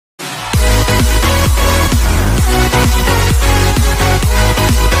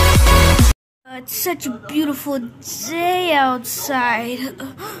It's such a beautiful day outside.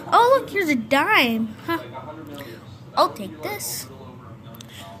 Oh, look, here's a dime. Huh. I'll take this.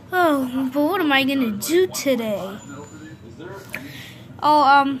 Oh, but what am I gonna do today?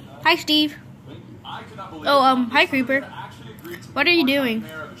 Oh, hi, Steve. Oh, hi, Creeper. What are you doing?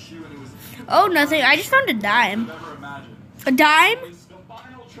 Oh, nothing. I just found a dime. A dime?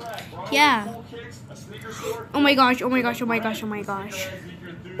 Yeah. Oh my gosh, oh my gosh, oh my gosh, oh my gosh.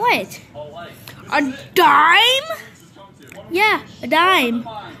 What? A dime? Yeah, a dime.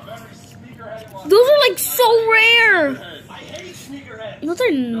 Those are like so rare. No,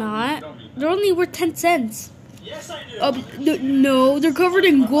 they're not. They're only worth 10 cents. No, they're covered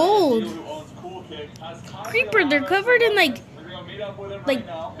in gold. Creeper, they're covered in like,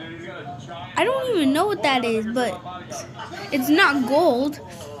 I don't even know what that is, but it's not gold.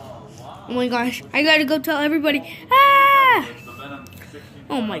 Oh my gosh, I gotta go tell everybody. Ah!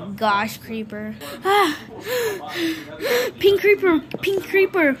 Oh my gosh, Creeper. Ah! Pink Creeper, Pink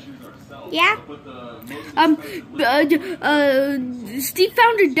Creeper. Yeah? Steve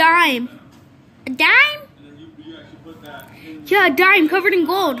found a dime. A dime? Yeah, a dime covered in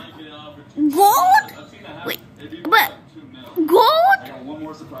gold. Gold? Wait, but gold?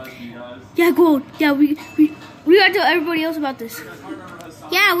 Yeah, gold. Yeah, we gotta tell everybody else about this.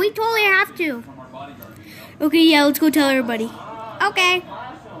 Yeah, we totally have to. Okay, yeah, let's go tell everybody. Okay.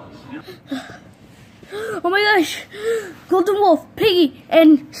 Oh my gosh. Golden Wolf, Piggy,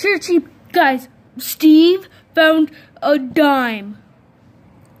 and Shirt Sheep. Guys, Steve found a dime.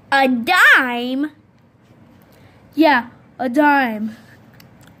 A dime? Yeah, a dime.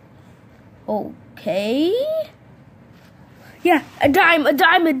 Okay. Yeah, a dime, a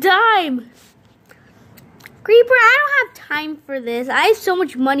dime, a dime. Creeper, I don't have time for this. I have so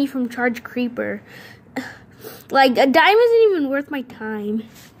much money from Charge Creeper. Like, a dime isn't even worth my time.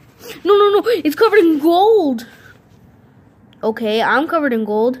 No, it's covered in gold. Okay, I'm covered in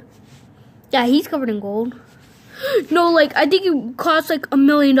gold. Yeah, he's covered in gold. No, like, I think it costs like $1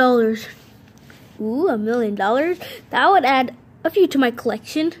 million. Ooh, $1 million? That would add a few to my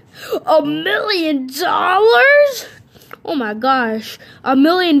collection. $1 million? Oh my gosh. $1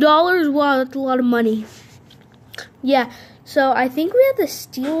 million? Wow, that's a lot of money. Yeah, so I think we have to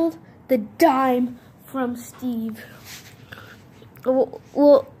steal the dime from Steve. Well,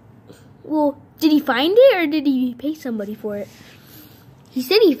 did he find it or did he pay somebody for it? He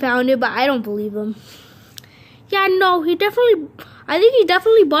said he found it, but I don't believe him. Yeah, no, I think he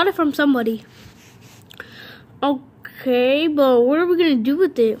definitely bought it from somebody. Okay, but what are we gonna do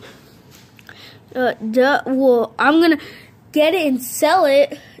with it? Well, I'm gonna get it and sell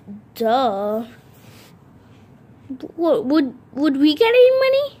it. Duh. What, would we get any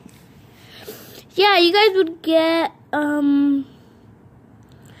money? Yeah, you guys would get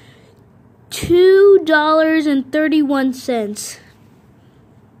 $2.31.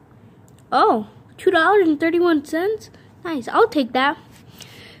 Oh, $2.31? Nice, I'll take that.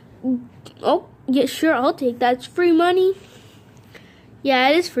 Oh, yeah, sure, I'll take that. It's free money. Yeah,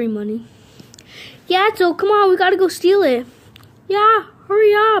 it is free money. Yeah, so come on, we gotta go steal it. Yeah,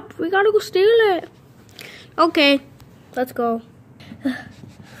 hurry up. We gotta go steal it. Okay, let's go.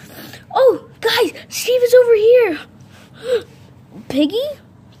 Oh, guys, Steve is over here. Piggy?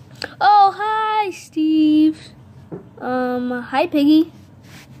 Oh, hi, Steve. Hi, Piggy.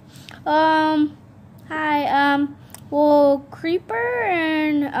 Hi, well, Creeper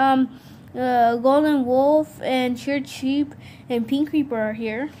and, Golden Wolf and Shirt Sheep and Pink Creeper are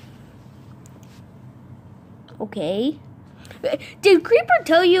here. Okay. Did Creeper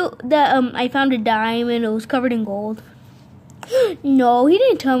tell you that, I found a dime and it was covered in gold? No, he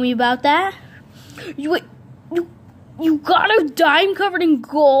didn't tell me about that. You got a dime covered in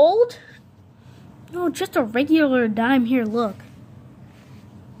gold? No, just a regular dime. Here, look.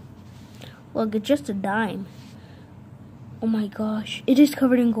 Look, it's just a dime. Oh my gosh, it is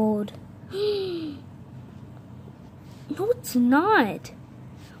covered in gold. No, it's not.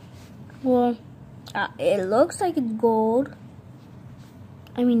 Well, it looks like it's gold.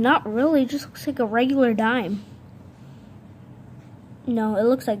 I mean, not really. It just looks like a regular dime. No, it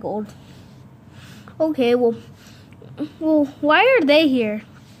looks like gold. Okay, well, why are they here?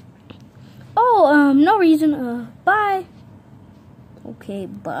 Oh, no reason. Bye. Okay,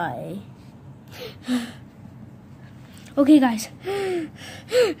 bye. Okay, guys.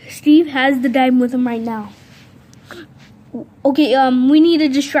 Steve has the dime with him right now. Okay, we need a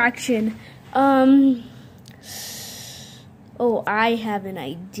distraction. Oh, I have an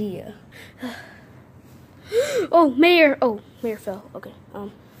idea. Oh, Mayor. Oh, Mayor fell. Okay.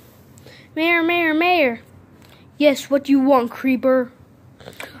 Mayor. Yes, what do you want, Creeper?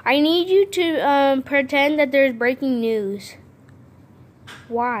 I need you to pretend that there's breaking news.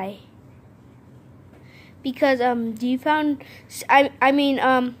 Why? Because do you found? I mean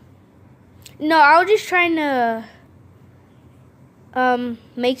no, I was just trying to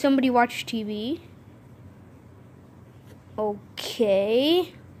make somebody watch TV.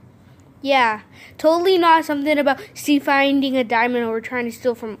 Okay. Yeah, totally not something about Steve finding a diamond or trying to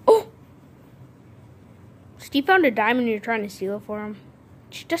steal from. Oh, Steve found a diamond and you're trying to steal it for him.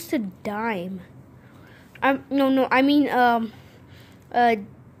 It's just a dime. No, I mean a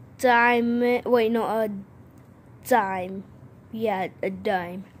diamond. Wait, no, a dime. Yeah, a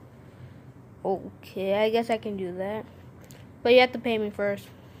dime. Okay, I guess I can do that. But you have to pay me first.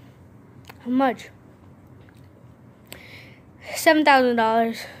 How much?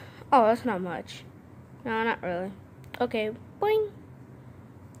 $7,000. Oh, that's not much. No, not really. Okay, boing.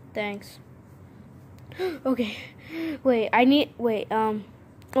 Thanks. Okay, wait,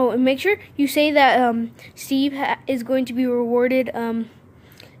 oh, and make sure you say that Steve is going to be rewarded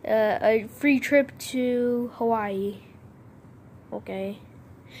a free trip to Hawaii. Okay.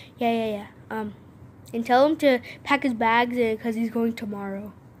 Yeah. And tell him to pack his bags because he's going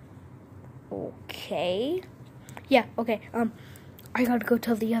tomorrow. Okay. Yeah, okay. I gotta go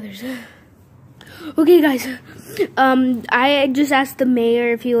tell the others. Okay, guys. I just asked the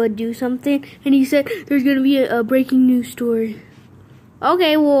mayor if he would do something, and he said there's gonna be a breaking news story.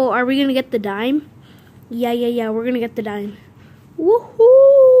 Okay, well, are we gonna get the dime? Yeah, we're gonna get the dime.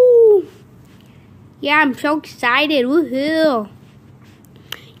 Woohoo! Yeah, I'm so excited. Woohoo!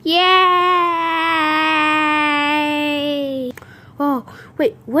 Yay! Oh,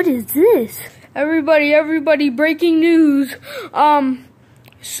 wait, what is this? Everybody, breaking news. My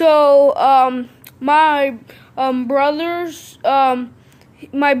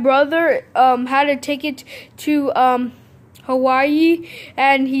brother had a ticket to Hawaii,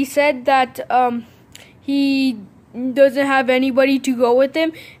 and he said that he doesn't have anybody to go with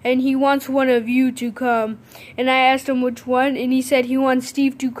him, and he wants one of you to come. And I asked him which one, and he said he wants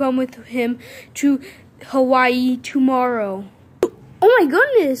Steve to come with him to Hawaii tomorrow. Oh my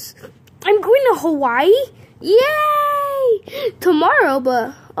goodness! I'm going to Hawaii? Yay! Tomorrow,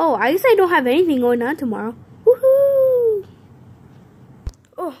 but oh, I guess I don't have anything going on tomorrow. Woohoo!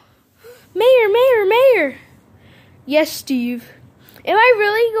 Oh, Mayor! Yes, Steve. Am I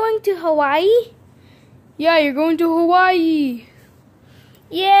really going to Hawaii? Yeah, you're going to Hawaii.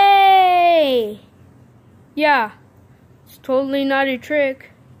 Yay! Yeah, it's totally not a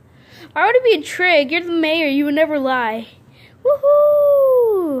trick. Why would it be a trick? You're the mayor. You would never lie.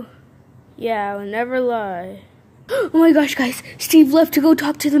 Woohoo! Yeah, I would never lie. Oh my gosh, guys. Steve left to go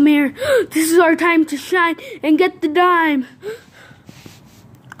talk to the mayor. This is our time to shine and get the dime.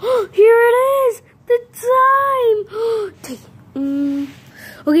 Here it is. The dime.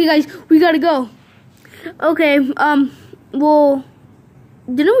 Okay, guys. We gotta go. Okay, well,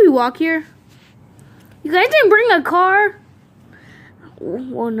 didn't we walk here? You guys didn't bring a car?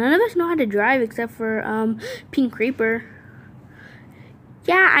 Well, none of us know how to drive except for, Pink Creeper.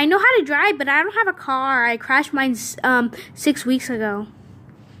 Yeah, I know how to drive, but I don't have a car. I crashed mine 6 weeks ago.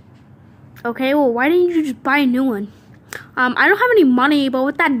 Okay, well, why didn't you just buy a new one? I don't have any money, but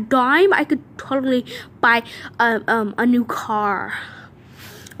with that dime, I could totally buy a new car.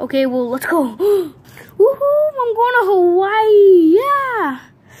 Okay, well, let's go. Woohoo! I'm going to Hawaii. Yeah.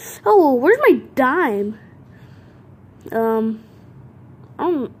 Oh, where's my dime?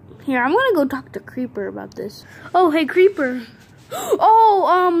 Here, I'm gonna go talk to Creeper about this. Oh, hey, Creeper. Oh,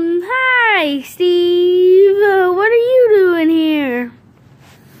 hi, Steve. What are you doing here?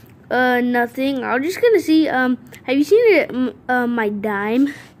 Nothing. I was just gonna see, have you seen it, my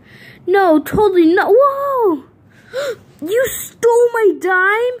dime? No, totally not. Whoa! You stole my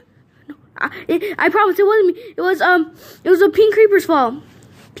dime? No, I promise it wasn't me. It was a Pink Creeper's fault.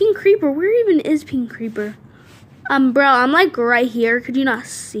 Pink Creeper? Where even is Pink Creeper? Bro, I'm like right here. Could you not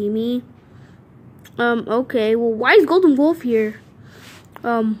see me? Okay. Well, why is Golden Wolf here?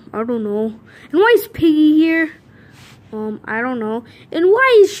 I don't know. And why is Piggy here? I don't know. And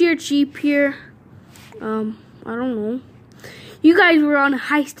why is Sheer Cheap here? I don't know. You guys were on a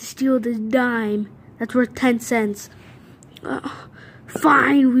heist to steal this dime. That's worth 10 cents.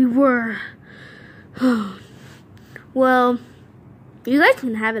 Fine, we were. Well, you guys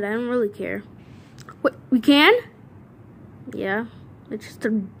can have it. I don't really care. What, we can? Yeah, it's just a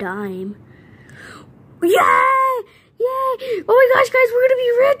dime. Yay! Yay! Oh my gosh, guys, we're gonna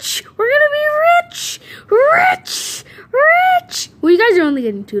be rich! We're gonna be rich! Rich! Rich! Well, you guys are only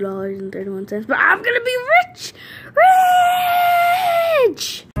getting $2.31, but I'm gonna be rich!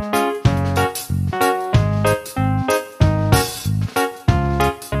 Rich!